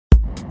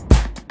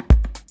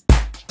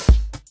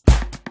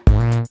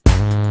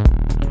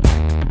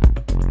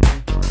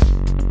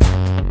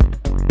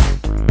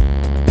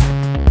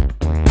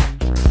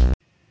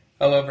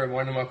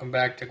everyone, and welcome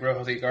back to Grow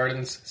Healthy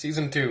Gardens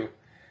Season 2.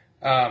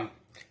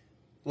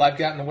 Life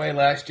got in the way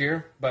last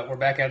year, but we're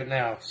back at it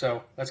now.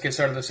 So let's get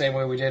started the same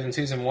way we did in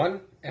Season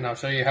 1, and I'll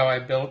show you how I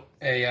built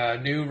a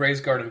new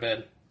raised garden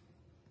bed.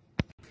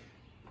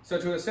 So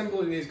to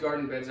assemble these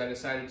garden beds, I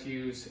decided to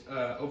use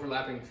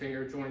overlapping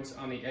finger joints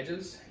on the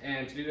edges.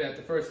 And to do that,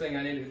 the first thing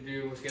I needed to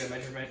do was get a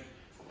measurement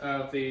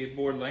of the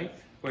board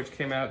length, which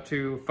came out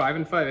to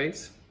 5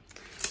 5/8.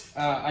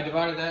 I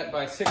divided that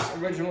by 6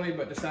 originally,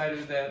 but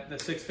decided that the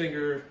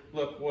 6-finger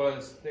look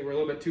they were a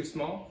little bit too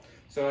small.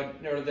 So I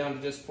narrowed it down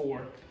to just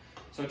 4.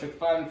 So I took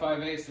 5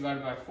 5/8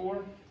 divided by 4,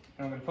 and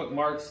I'm going to put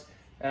marks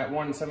at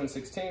 1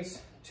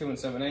 7/16, 2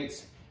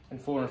 7/8, and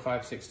 4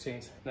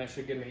 5/16. That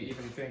should give me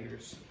even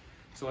fingers.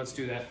 So let's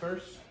do that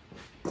first.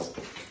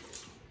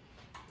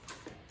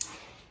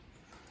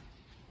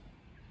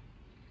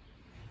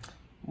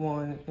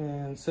 1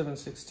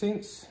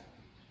 7/16,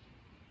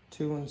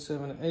 2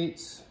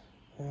 7/8,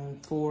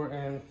 and 4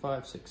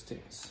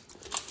 5/16.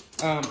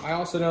 I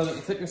also know that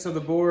the thickness of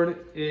the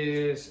board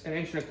is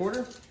 1.25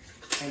 inches,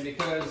 and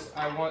because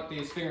I want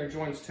these finger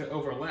joints to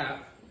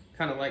overlap,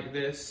 kind of like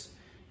this,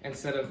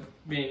 instead of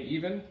being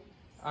even,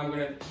 I'm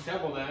going to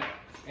double that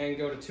and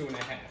go to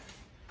 2.5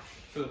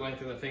 for the length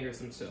of the fingers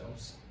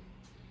themselves.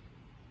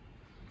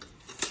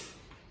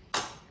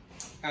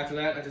 After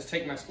that, I just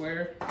take my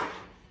square,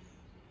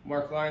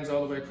 mark lines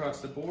all the way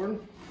across the board,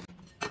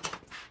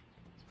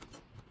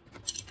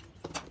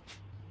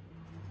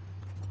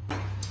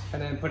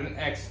 and then put an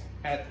X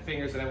at the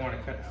fingers that I want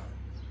to cut out,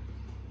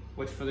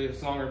 which for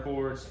these longer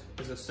boards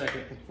is the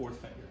 2nd and 4th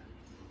finger.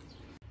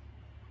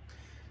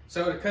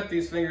 So to cut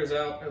these fingers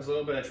out, it was a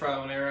little bit of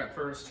trial and error at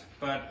first,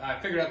 but I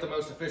figured out the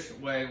most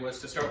efficient way was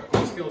to start with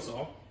my skill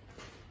saw.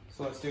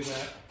 So let's do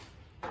that.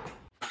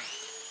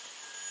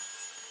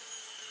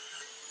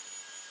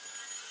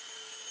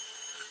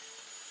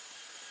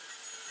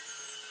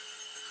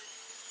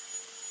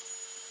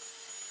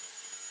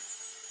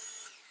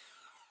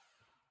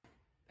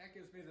 That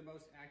gives me the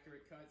most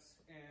accurate cuts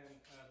and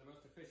the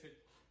most efficient,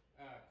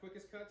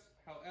 quickest cuts.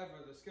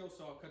 However, the skill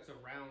saw cuts a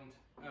round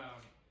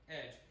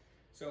edge.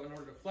 So in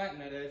order to flatten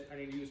that edge, I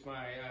need to use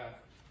my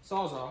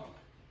Sawzall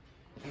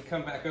and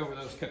come back over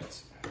those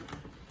cuts.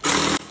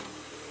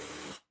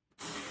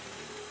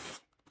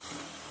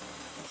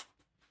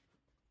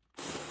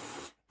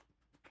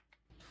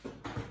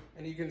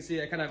 And you can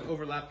see I kind of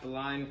overlapped the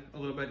line a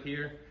little bit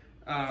here.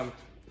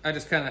 I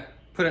just kind of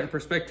put it in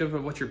perspective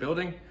of what you're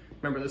building.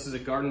 Remember, this is a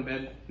garden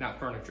bed, not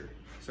furniture,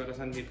 so it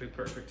doesn't need to be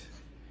perfect.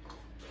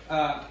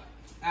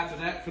 After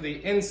that, for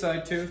the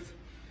inside tooth,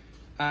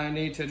 I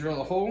need to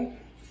drill a hole.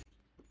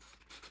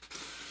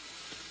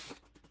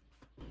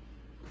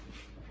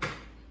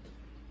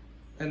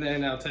 And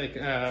then I'll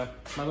take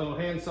my little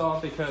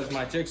handsaw because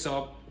my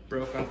jigsaw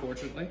broke,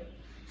 unfortunately.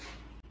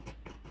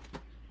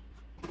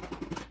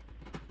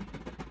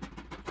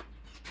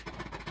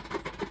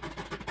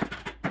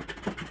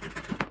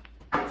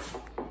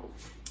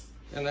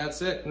 And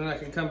that's it. And then I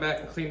can come back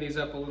and clean these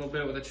up a little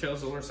bit with a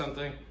chisel or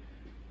something.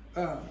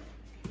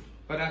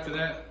 But after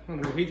that, I'm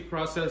going to repeat the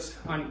process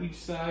on each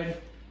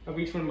side of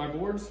each one of my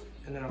boards,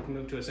 and then I'll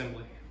move to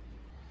assembly.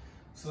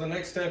 So the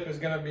next step is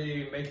going to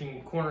be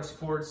making corner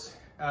supports,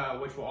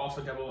 which will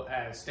also double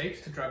as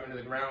stakes to drive into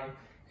the ground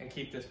and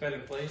keep this bed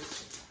in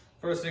place.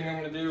 First thing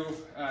I'm going to do,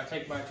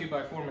 take my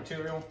 2x4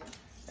 material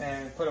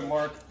and put a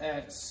mark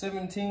at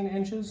 17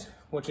 inches,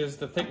 which is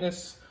the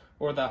thickness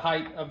or the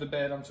height of the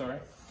bed, I'm sorry,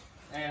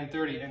 and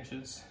 30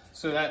 inches.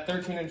 So that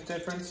 13-inch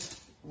difference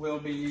will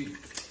be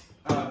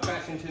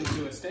fashioned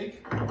into a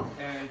stake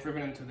and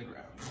driven into the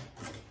ground.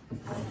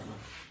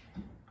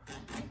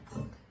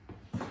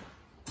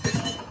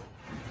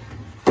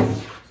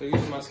 So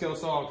using my skill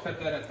saw, I'll cut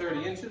that at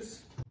 30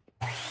 inches.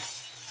 Make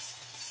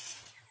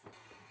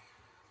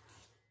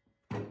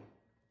an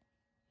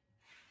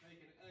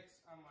X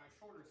on my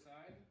shorter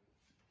side,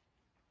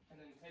 and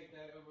then take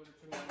that over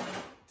to my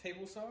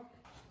table saw,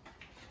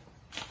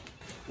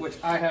 which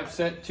I have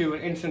set to 1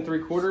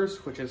 3/4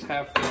 inches, which is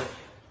half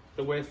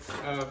the width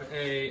of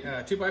a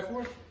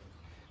 2x4,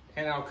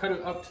 and I'll cut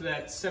it up to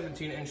that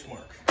 17-inch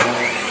mark.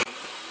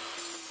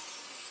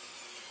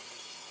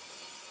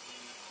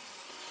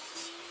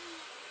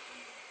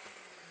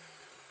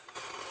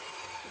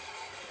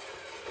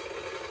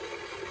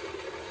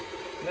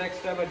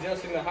 Next, I'm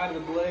adjusting the height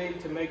of the blade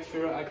to make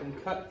sure I can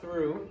cut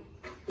through,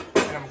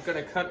 and I'm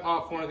going to cut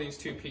off one of these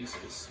 2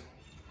 pieces.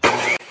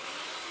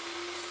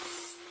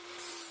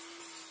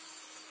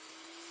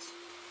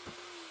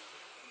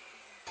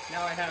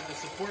 Now I have the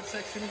support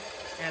section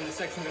and the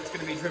section that's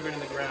going to be driven in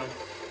the ground.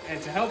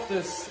 And to help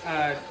this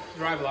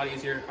drive a lot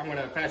easier, I'm going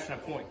to fashion a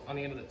point on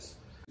the end of this.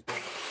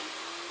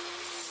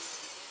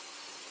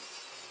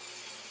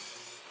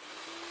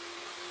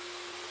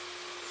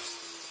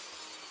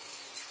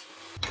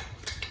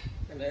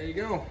 And there you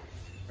go.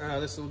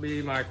 This will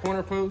be my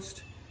corner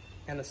post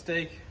and the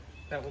stake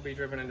that will be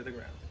driven into the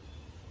ground.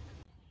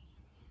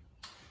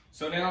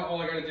 So now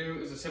all I got to do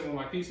is assemble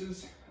my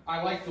pieces.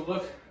 I like the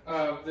look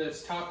of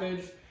this top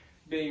edge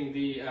being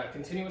the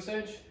continuous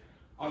edge.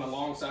 on the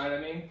long side,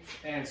 I mean.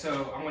 And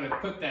so I'm going to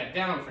put that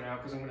down for now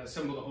because I'm going to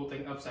assemble the whole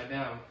thing upside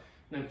down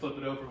and then flip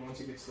it over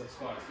once it gets to the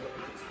spot.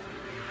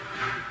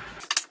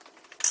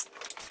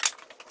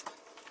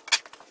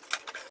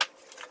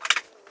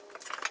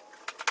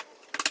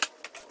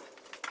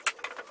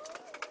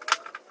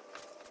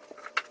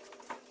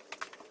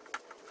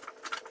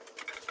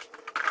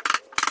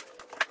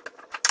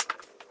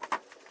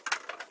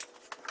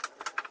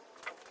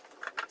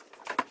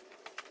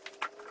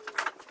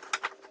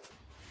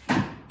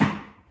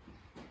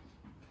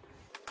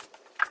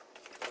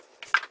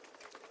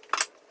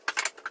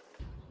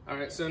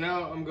 Alright, so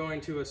now I'm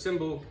going to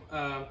assemble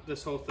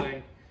this whole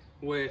thing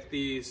with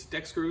these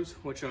deck screws,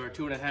 which are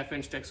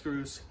 2.5-inch deck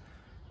screws,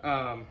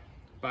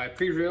 by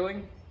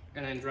pre-drilling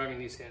and then driving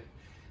these in.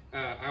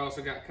 I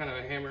also got kind of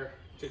a hammer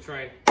to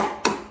try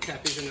and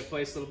tap these into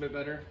place a little bit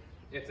better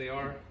if they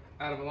are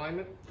out of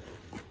alignment.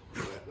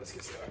 But let's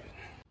get started.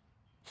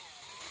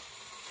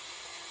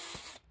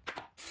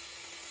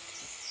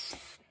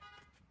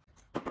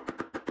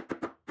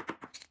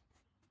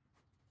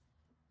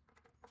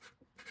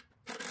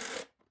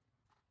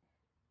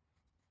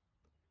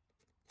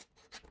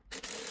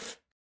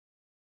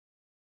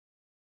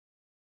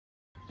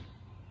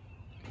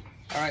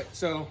 Alright,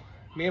 so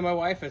me and my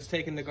wife has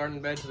taken the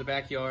garden bed to the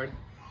backyard,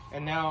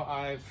 and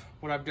now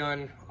what I've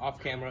done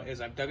off camera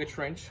is I've dug a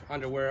trench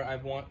under where I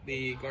want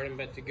the garden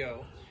bed to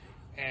go,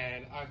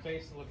 and I've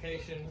based the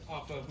location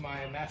off of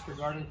my master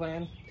garden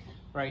plan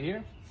right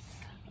here.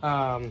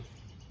 And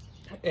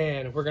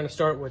we're going to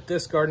start with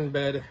this garden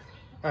bed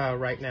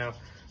right now.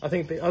 I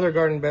think the other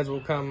garden beds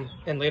will come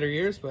in later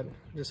years, but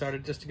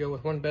decided just to go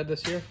with one bed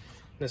this year.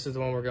 This is the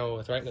one we're going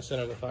with, right in the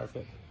center of the fire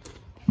pit.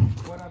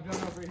 What I've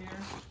done over here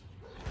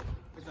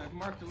is I've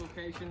marked the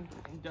location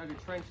and dug a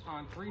trench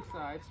on 3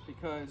 sides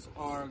because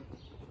our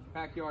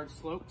backyard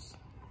slopes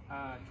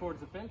towards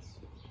the fence.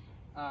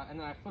 And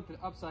then I flipped it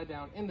upside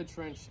down in the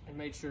trench and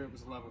made sure it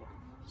was level.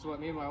 So what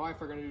me and my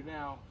wife are going to do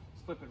now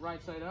is flip it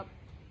right side up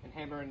and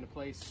hammer it into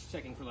place,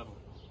 checking for level.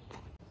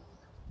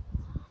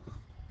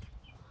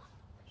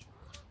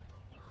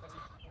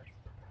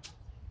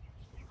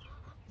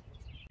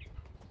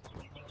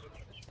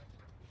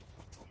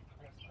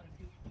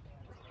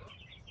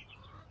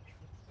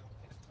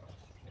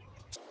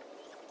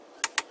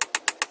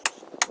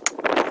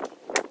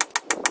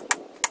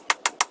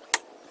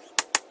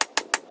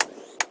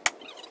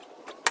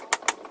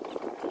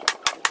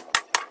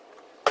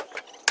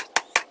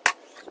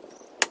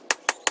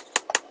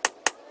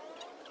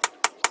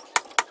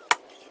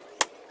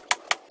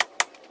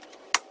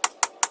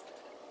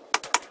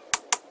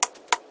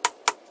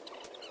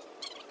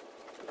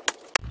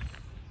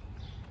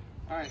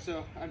 Alright,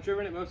 so I've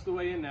driven it most of the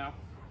way in now,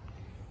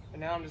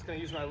 and now I'm just going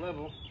to use my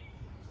level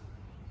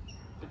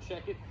to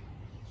check it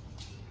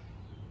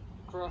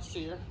across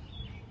here,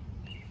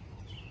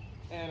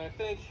 and I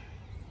think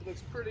it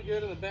looks pretty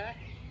good in the back.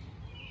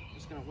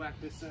 Just going to whack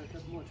this side a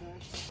couple more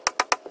times.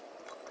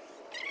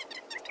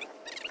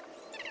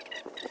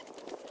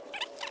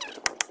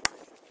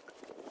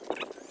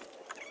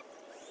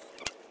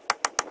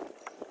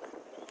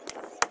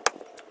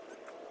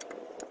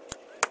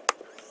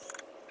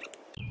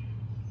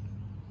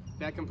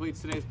 That completes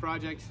today's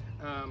project.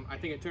 I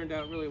think it turned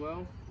out really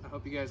well. I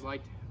hope you guys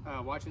liked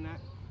watching that,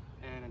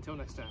 and until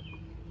next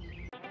time.